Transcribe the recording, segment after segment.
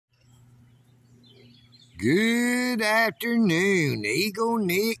Good afternoon, Eagle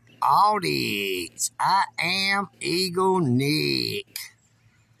Nick Audits. I am Eagle Nick.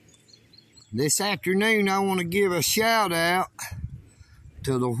 This afternoon, I want to give a shout out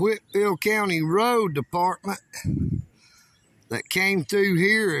to the Whitfield County Road Department that came through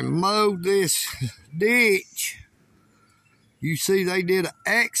here and mowed this ditch. You see, they did an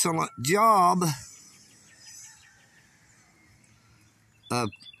excellent job of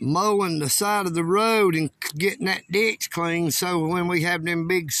mowing the side of the road and getting that ditch clean, so when we have them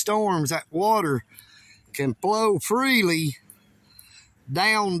big storms, that water can flow freely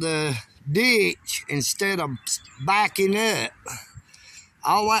down the ditch instead of backing up.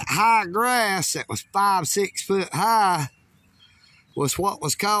 All that high grass that was 5-6 foot high was what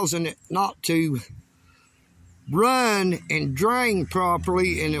was causing it not to run and drain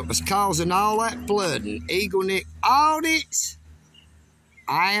properly, and it was causing all that flooding. Eagle Nick Audits.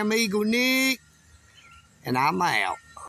 I am Eagle Nick, and I'm out.